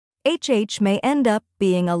HH may end up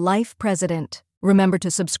being a life president. Remember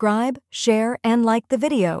to subscribe, share, and like the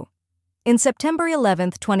video. In September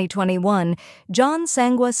 11, 2021, John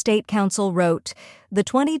Sangwa State Council wrote, "The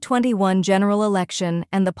 2021 general election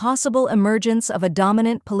and the possible emergence of a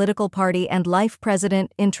dominant political party and life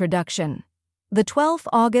president introduction." The 12th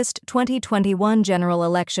August 2021 general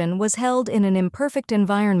election was held in an imperfect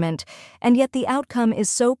environment, and yet the outcome is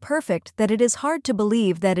so perfect that it is hard to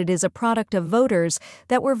believe that it is a product of voters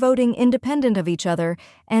that were voting independent of each other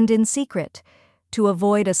and in secret. To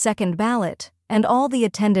avoid a second ballot and all the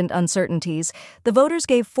attendant uncertainties, the voters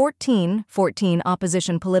gave 14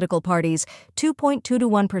 opposition political parties 2.2 to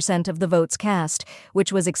 1% of the votes cast,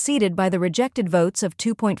 which was exceeded by the rejected votes of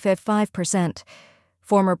 2.55%.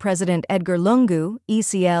 Former President Edgar Lungu,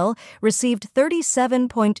 ECL, received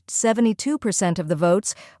 37.72% of the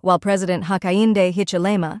votes, while President Hakainde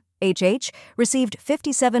Hichilema, HH, received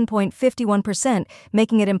 57.51%,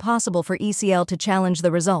 making it impossible for ECL to challenge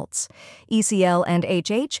the results. ECL and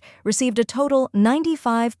HH received a total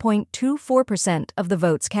 95.24% of the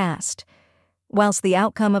votes cast. Whilst the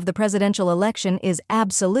outcome of the presidential election is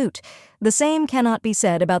absolute, the same cannot be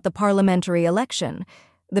said about the parliamentary election.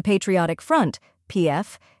 The Patriotic Front,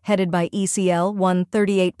 PF, headed by ECL, won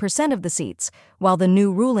 38% of the seats, while the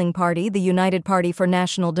new ruling party, the United Party for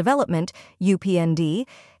National Development, UPND,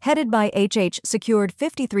 headed by HH, secured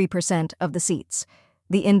 53% of the seats.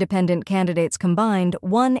 The independent candidates combined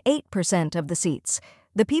won 8% of the seats.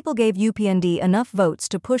 The people gave UPND enough votes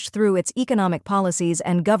to push through its economic policies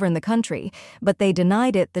and govern the country, but they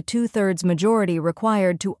denied it the two-thirds majority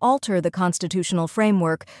required to alter the constitutional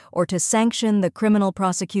framework or to sanction the criminal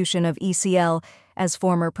prosecution of ECL as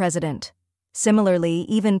former president. Similarly,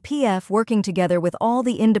 even PF, working together with all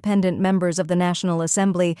the independent members of the National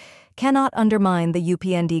Assembly, cannot undermine the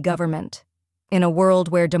UPND government. In a world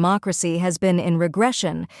where democracy has been in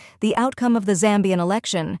regression, the outcome of the Zambian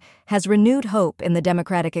election has renewed hope in the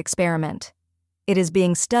democratic experiment. It is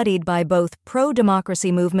being studied by both pro-democracy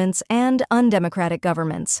movements and undemocratic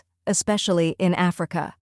governments, especially in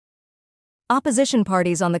Africa. Opposition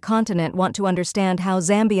parties on the continent want to understand how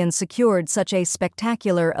Zambians secured such a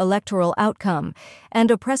spectacular electoral outcome, and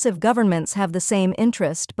oppressive governments have the same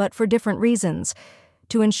interest but for different reasons,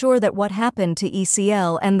 to ensure that what happened to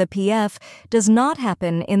ECL and the PF does not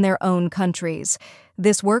happen in their own countries.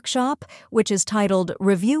 This workshop, which is titled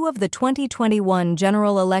Review of the 2021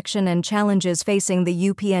 General Election and Challenges Facing the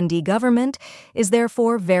UPND Government, is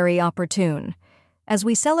therefore very opportune. As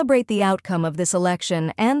we celebrate the outcome of this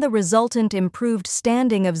election and the resultant improved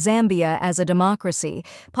standing of Zambia as a democracy,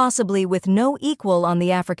 possibly with no equal on the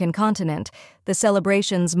African continent, the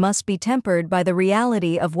celebrations must be tempered by the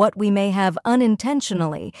reality of what we may have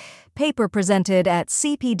unintentionally. Paper presented at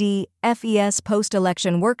CPD FES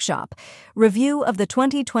Post-Election Workshop, Review of the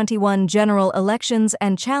 2021 General Elections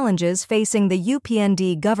and Challenges Facing the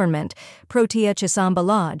UPND Government, Protea Chisamba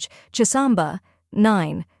Lodge, Chisamba,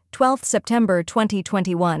 12 September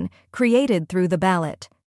 2021, created through the ballot.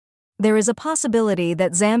 There is a possibility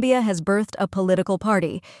that Zambia has birthed a political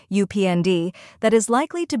party, UPND, that is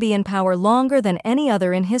likely to be in power longer than any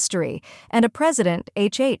other in history, and a president,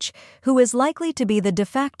 HH, who is likely to be the de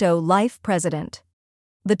facto life president.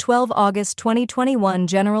 The 12 August 2021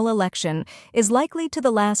 general election is likely to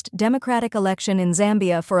the last democratic election in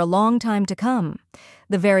Zambia for a long time to come.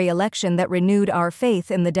 The very election that renewed our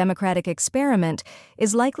faith in the democratic experiment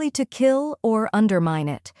is likely to kill or undermine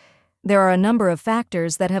it. There are a number of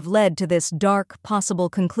factors that have led to this dark possible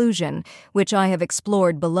conclusion, which I have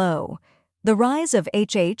explored below. The rise of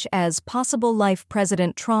HH as possible life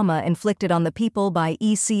president trauma inflicted on the people by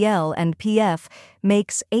ECL and PF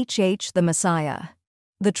makes HH the Messiah.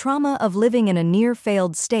 The trauma of living in a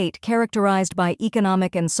near-failed state characterized by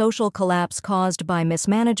economic and social collapse caused by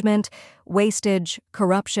mismanagement, wastage,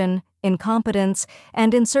 corruption, incompetence,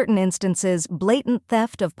 and in certain instances, blatant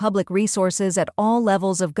theft of public resources at all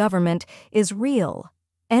levels of government is real.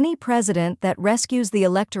 Any president that rescues the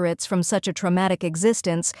electorates from such a traumatic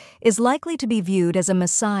existence is likely to be viewed as a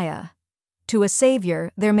messiah. To a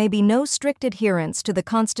savior, there may be no strict adherence to the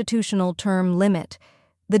constitutional term limit.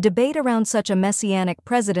 The debate around such a messianic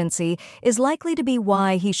presidency is likely to be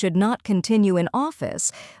why he should not continue in office,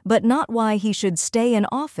 but not why he should stay in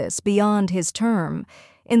office beyond his term.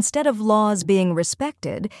 Instead of laws being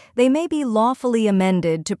respected, they may be lawfully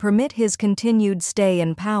amended to permit his continued stay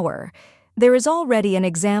in power. There is already an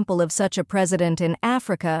example of such a president in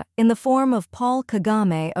Africa in the form of Paul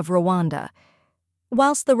Kagame of Rwanda.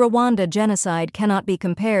 Whilst the Rwanda genocide cannot be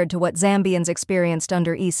compared to what Zambians experienced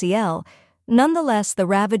under ECL, nonetheless the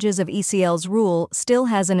ravages of ECL's rule still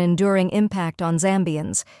has an enduring impact on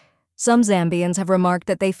Zambians. Some Zambians have remarked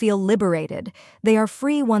that they feel liberated. They are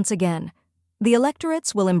free once again. The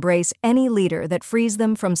electorates will embrace any leader that frees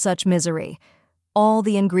them from such misery. All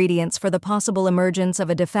the ingredients for the possible emergence of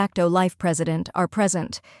a de facto life president are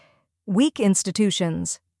present. Weak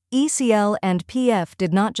institutions. ECL and PF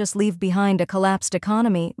did not just leave behind a collapsed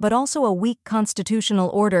economy, but also a weak constitutional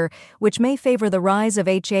order which may favor the rise of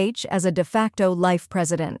HH as a de facto life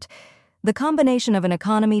president. The combination of an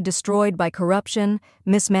economy destroyed by corruption,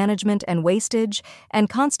 mismanagement and wastage, and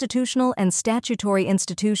constitutional and statutory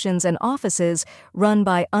institutions and offices run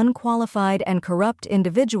by unqualified and corrupt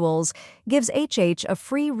individuals gives HH a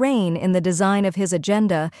free rein in the design of his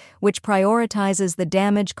agenda, which prioritizes the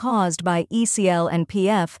damage caused by ECL and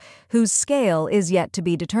PF, whose scale is yet to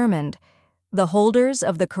be determined. The holders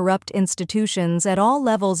of the corrupt institutions at all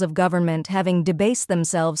levels of government, having debased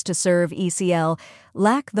themselves to serve ECL,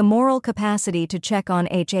 lack the moral capacity to check on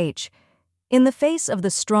HH. In the face of the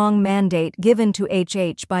strong mandate given to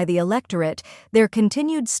HH by the electorate, their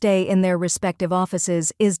continued stay in their respective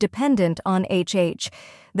offices is dependent on HH.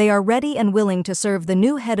 They are ready and willing to serve the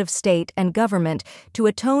new head of state and government to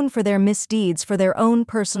atone for their misdeeds for their own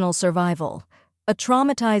personal survival. A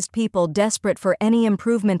traumatized people desperate for any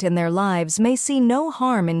improvement in their lives may see no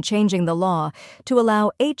harm in changing the law to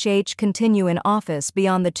allow HH continue in office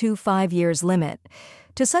beyond the 5 years limit.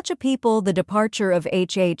 To such a people, the departure of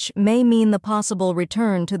HH may mean the possible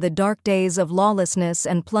return to the dark days of lawlessness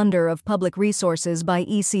and plunder of public resources by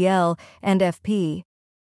ECL and FP.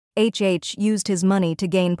 HH used his money to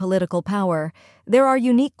gain political power. There are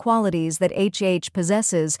unique qualities that HH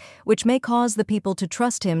possesses which may cause the people to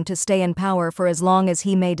trust him to stay in power for as long as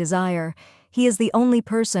he may desire. He is the only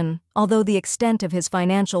person, although the extent of his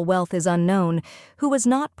financial wealth is unknown, who was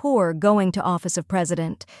not poor going to office of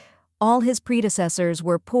president. All his predecessors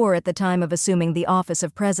were poor at the time of assuming the office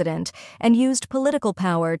of president and used political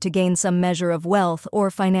power to gain some measure of wealth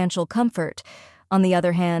or financial comfort. On the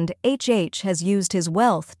other hand, HH has used his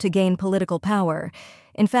wealth to gain political power.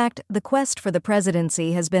 In fact, the quest for the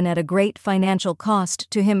presidency has been at a great financial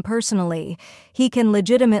cost to him personally. He can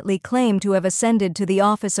legitimately claim to have ascended to the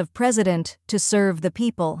office of president to serve the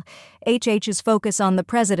people. HH's focus on the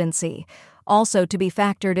presidency. Also to be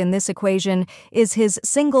factored in this equation is his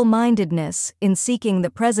single-mindedness in seeking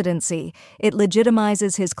the presidency. It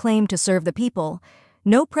legitimizes his claim to serve the people.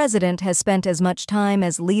 No president has spent as much time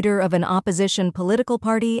as leader of an opposition political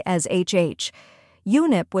party as HH.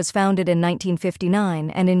 UNIP was founded in 1959,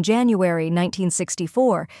 and in January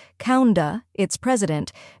 1964, Kaunda, its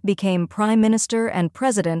president, became prime minister and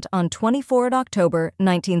president on 24 October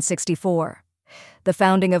 1964. The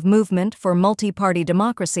founding of Movement for Multi-Party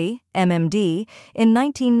Democracy, MMD, in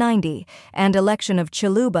 1990 and election of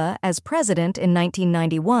Chiluba as president in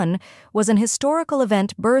 1991 was an historical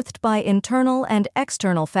event birthed by internal and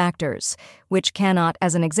external factors, which cannot,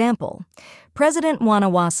 as an example. President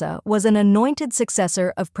Mwanawasa was an anointed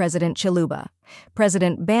successor of President Chiluba.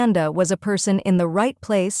 President Banda was a person in the right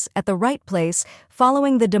place at the right place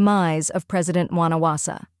following the demise of President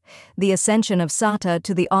Mwanawasa. The ascension of Sata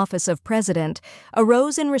to the office of president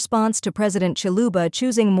arose in response to President Chiluba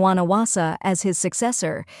choosing Mwanawasa as his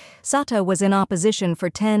successor. Sata was in opposition for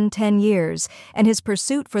 10 years, and his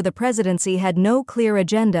pursuit for the presidency had no clear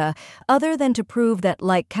agenda other than to prove that,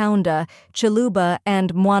 like Kaunda, Chiluba,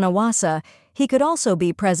 and Mwanawasa, he could also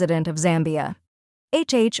be president of Zambia.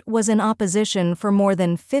 HH was in opposition for more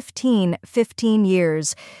than 15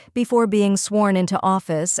 years before being sworn into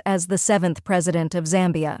office as the 7th president of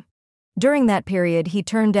Zambia. During that period, he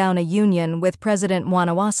turned down a union with President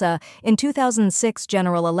Mwanawasa in 2006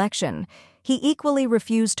 general election. He equally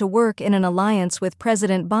refused to work in an alliance with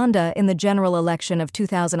President Banda in the general election of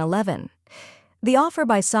 2011. The offer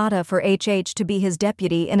by Sata for HH to be his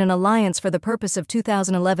deputy in an alliance for the purpose of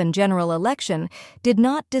 2011 general election did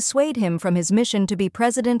not dissuade him from his mission to be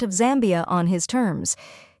president of Zambia on his terms.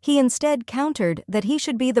 He instead countered that he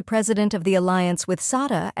should be the president of the alliance with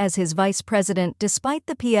Sata as his vice president despite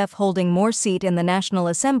the PF holding more seat in the National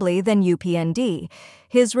Assembly than UPND.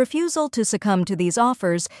 His refusal to succumb to these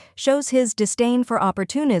offers shows his disdain for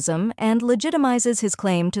opportunism and legitimizes his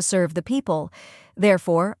claim to serve the people.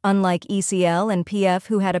 Therefore, unlike ECL and PF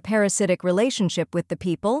who had a parasitic relationship with the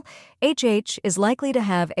people, HH is likely to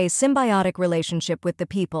have a symbiotic relationship with the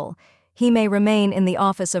people. He may remain in the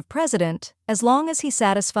office of president as long as he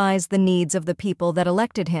satisfies the needs of the people that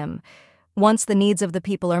elected him. Once the needs of the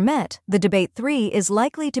people are met, the debate 3 is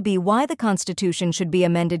likely to be why the Constitution should be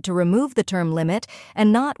amended to remove the term limit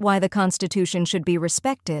and not why the Constitution should be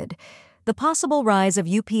respected. The possible rise of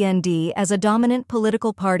UPND as a dominant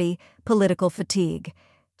political party, political fatigue.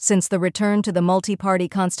 Since the return to the multi-party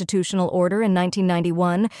constitutional order in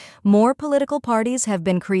 1991, more political parties have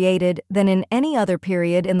been created than in any other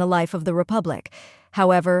period in the life of the Republic.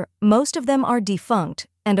 However, most of them are defunct,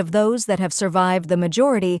 and of those that have survived, the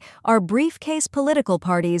majority are briefcase political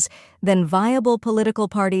parties, then viable political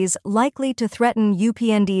parties likely to threaten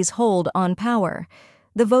UPND's hold on power.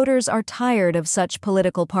 The voters are tired of such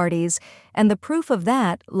political parties, and the proof of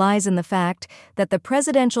that lies in the fact that the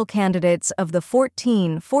presidential candidates of the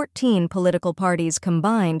 14 political parties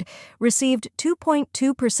combined received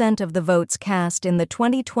 2.2% of the votes cast in the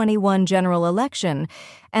 2021 general election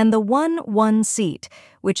and the 1 seat,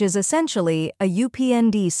 which is essentially a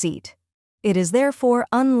UPND seat. It is therefore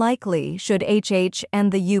unlikely, should HH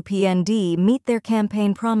and the UPND meet their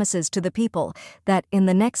campaign promises to the people, that in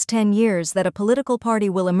the next 10 years that a political party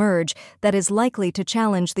will emerge that is likely to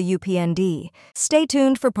challenge the UPND. Stay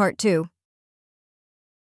tuned for Part 2.